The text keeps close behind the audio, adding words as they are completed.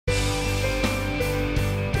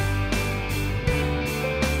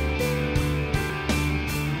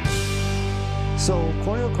So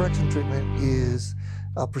corneal correction treatment is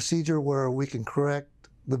a procedure where we can correct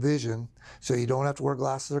the vision so you don't have to wear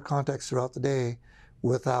glasses or contacts throughout the day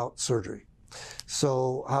without surgery.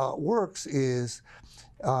 So how it works is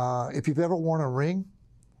if you've ever worn a ring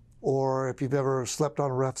or if you've ever slept on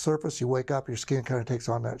a rough surface, you wake up, your skin kind of takes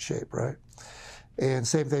on that shape, right? And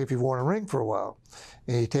same thing if you've worn a ring for a while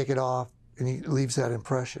and you take it off and it leaves that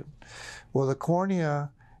impression. Well, the cornea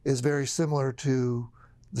is very similar to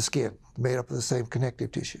the skin, made up of the same connective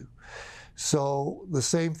tissue. So the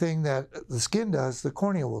same thing that the skin does, the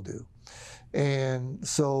cornea will do. And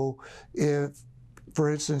so if, for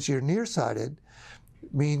instance, you're nearsighted,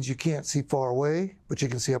 means you can't see far away, but you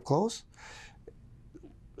can see up close.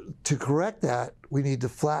 To correct that, we need to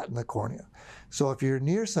flatten the cornea. So if you're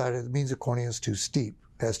nearsighted, it means the cornea is too steep,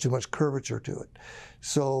 has too much curvature to it.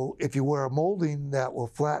 So if you wear a molding that will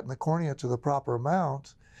flatten the cornea to the proper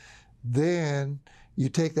amount, then you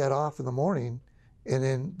take that off in the morning, and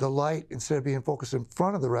then the light, instead of being focused in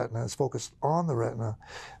front of the retina, is focused on the retina.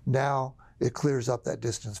 Now it clears up that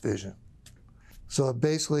distance vision. So it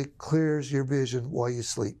basically clears your vision while you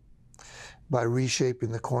sleep by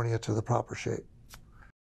reshaping the cornea to the proper shape.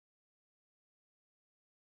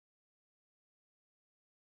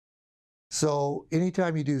 So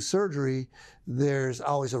anytime you do surgery, there's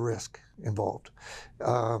always a risk involved,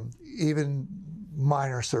 even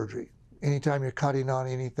minor surgery. Anytime you're cutting on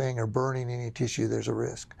anything or burning any tissue, there's a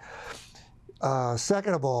risk.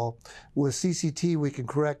 Second of all, with CCT, we can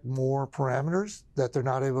correct more parameters that they're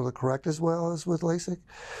not able to correct as well as with LASIK.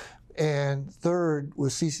 And third,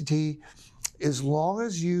 with CCT, as long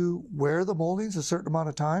as you wear the moldings a certain amount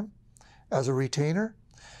of time as a retainer,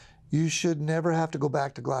 you should never have to go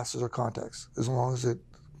back to glasses or contacts as long as it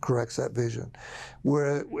corrects that vision.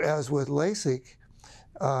 Whereas with LASIK,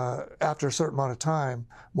 after a certain amount of time,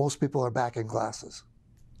 most people are back in glasses.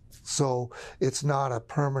 So it's not a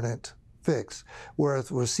permanent fix.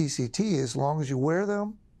 Whereas with CCT, as long as you wear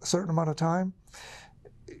them a certain amount of time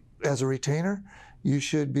as a retainer, you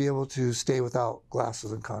should be able to stay without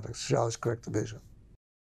glasses and contacts. It should always correct the vision.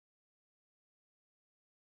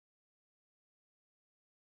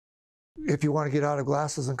 If you want to get out of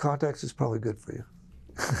glasses and contacts, it's probably good for you.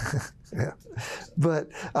 Yeah. But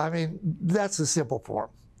I mean, that's the simple form,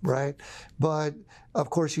 right? But of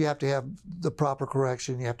course, you have to have the proper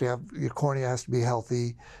correction. You have to have, your cornea has to be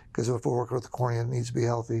healthy, because if we're working with the cornea, it needs to be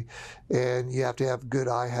healthy. And you have to have good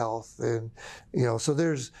eye health. And, you know, so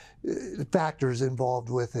there's factors involved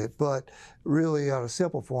with it. But really, on a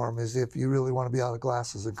simple form, is if you really want to be out of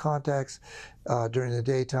glasses and contacts during the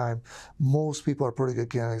daytime, most people are pretty good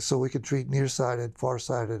candidates. So we can treat nearsighted,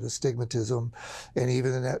 farsighted, astigmatism, and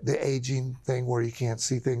even the aging thing where you can't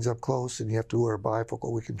see things up close and you have to wear a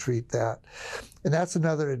bifocal, we can treat that. And that's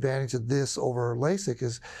another advantage of this over LASIK,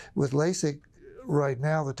 is with LASIK, right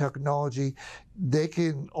now, the technology, they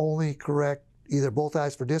can only correct either both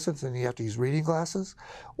eyes for distance, and you have to use reading glasses,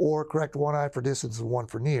 or correct one eye for distance and one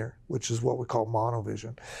for near, which is what we call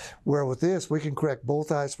monovision. Where with this, we can correct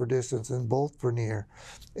both eyes for distance and both for near,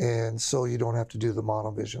 and so you don't have to do the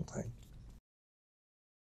monovision thing.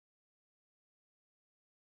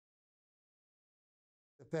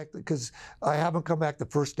 Because I haven't come back the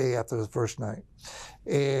first day after the first night,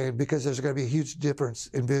 and because there's going to be a huge difference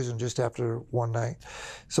in vision just after one night.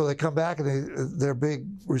 So they come back and their big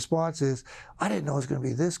response is, I didn't know it was going to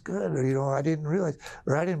be this good, or, you know, I didn't realize,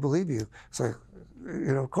 or I didn't believe you. It's like,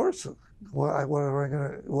 you know, of course, why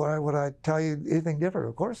would I tell you anything different?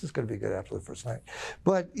 Of course it's going to be good after the first night.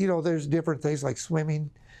 But, you know, there's different things like swimming.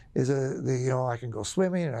 You know, I can go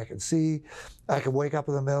swimming and I can see. I can wake up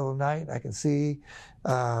in the middle of the night and I can see.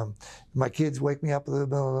 My kids wake me up in the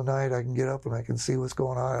middle of the night, I can get up and I can see what's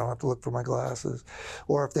going on. I don't have to look for my glasses.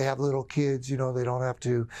 Or if they have little kids, you know, they don't have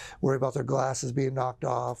to worry about their glasses being knocked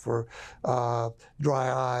off, or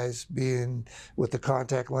dry eyes being with the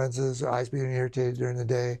contact lenses, eyes being irritated during the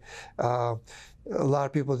day. A lot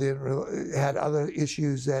of people had other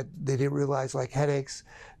issues that they didn't realize, like headaches.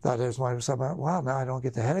 Thought there was something, wow, now I don't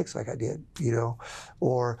get the headaches like I did, you know,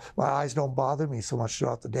 or my eyes don't bother me so much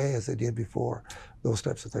throughout the day as they did before, those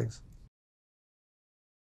types of things.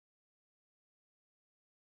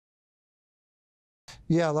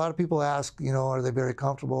 Yeah, a lot of people ask, you know, are they very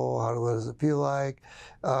comfortable? What does it feel like?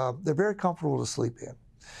 They're very comfortable to sleep in.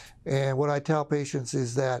 And what I tell patients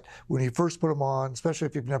is that when you first put them on, especially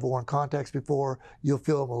if you've never worn contacts before, you'll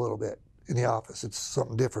feel them a little bit in the office. It's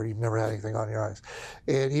something different. You've never had anything on your eyes.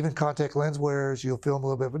 And even contact lens wearers, you'll feel them a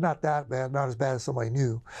little bit, but not that bad, not as bad as somebody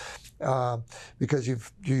new, because you're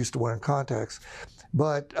used to wearing contacts.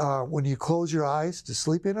 But when you close your eyes to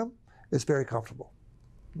sleep in them, it's very comfortable.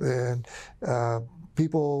 And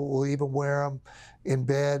people will even wear them in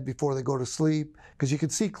bed before they go to sleep because you can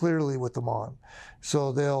see clearly with them on.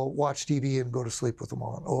 So they'll watch TV and go to sleep with them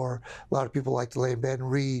on. Or a lot of people like to lay in bed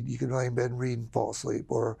and read. You can lay in bed and read and fall asleep.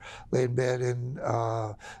 Or lay in bed and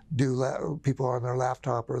people on their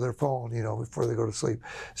laptop or their phone, before they go to sleep.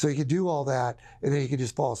 So you can do all that, and then you can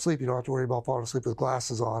just fall asleep. You don't have to worry about falling asleep with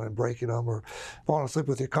glasses on and breaking them, or falling asleep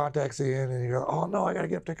with your contacts in, and you go, oh no, I got to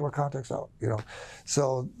get up, taking my contacts out.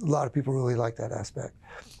 So a lot of people really like that aspect,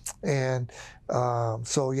 and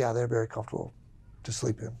so yeah, they're very comfortable to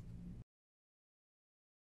sleep in.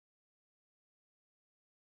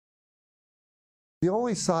 The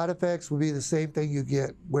only side effects would be the same thing you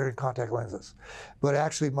get wearing contact lenses, but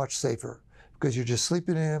actually much safer because you're just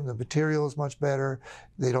sleeping in them. The material is much better.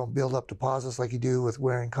 They don't build up deposits like you do with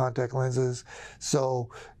wearing contact lenses. So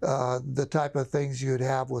the type of things you'd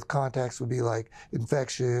have with contacts would be like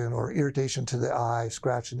infection or irritation to the eye,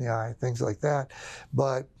 scratching the eye, things like that.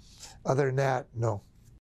 But other than that, no.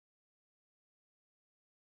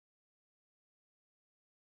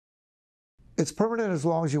 It's permanent as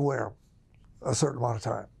long as you wear them a certain amount of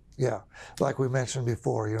time. Yeah, like we mentioned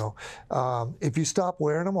before, if you stop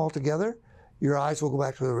wearing them altogether, your eyes will go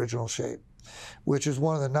back to the original shape, which is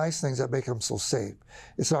one of the nice things that make them so safe.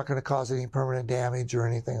 It's not going to cause any permanent damage or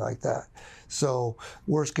anything like that. So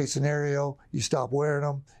worst case scenario, you stop wearing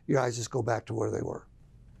them, your eyes just go back to where they were.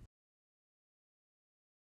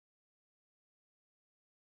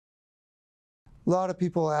 A lot of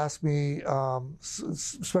people ask me,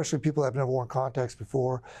 especially people that have never worn contacts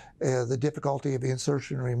before, the difficulty of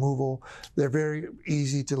insertion and removal. They're very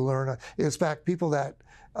easy to learn. In fact, people that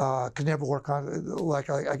can never wear contacts, like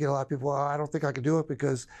I get a lot of people, I don't think I can do it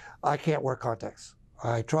because I can't wear contacts.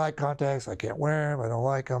 I tried contacts, I can't wear them, I don't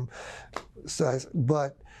like them.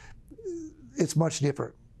 But it's much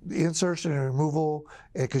different. The insertion and removal,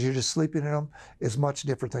 because you're just sleeping in them, is much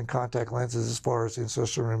different than contact lenses as far as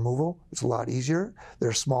insertion and removal. It's a lot easier.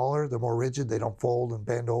 They're smaller, they're more rigid, they don't fold and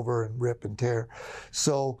bend over and rip and tear.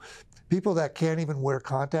 So people that can't even wear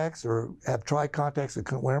contacts or have tried contacts and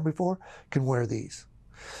couldn't wear them before can wear these.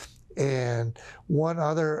 And one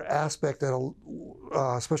other aspect that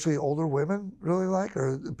especially older women really like,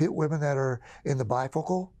 or women that are in the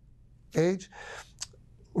bifocal age,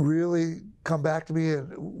 really come back to me, and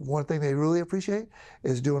one thing they really appreciate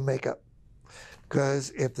is doing makeup.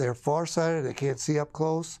 Because if they're farsighted, they can't see up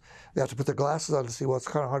close, they have to put their glasses on to see. Well, it's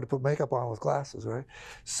kind of hard to put makeup on with glasses, right?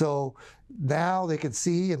 So now they can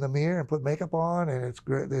see in the mirror and put makeup on, and it's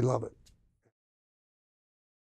great. They love it.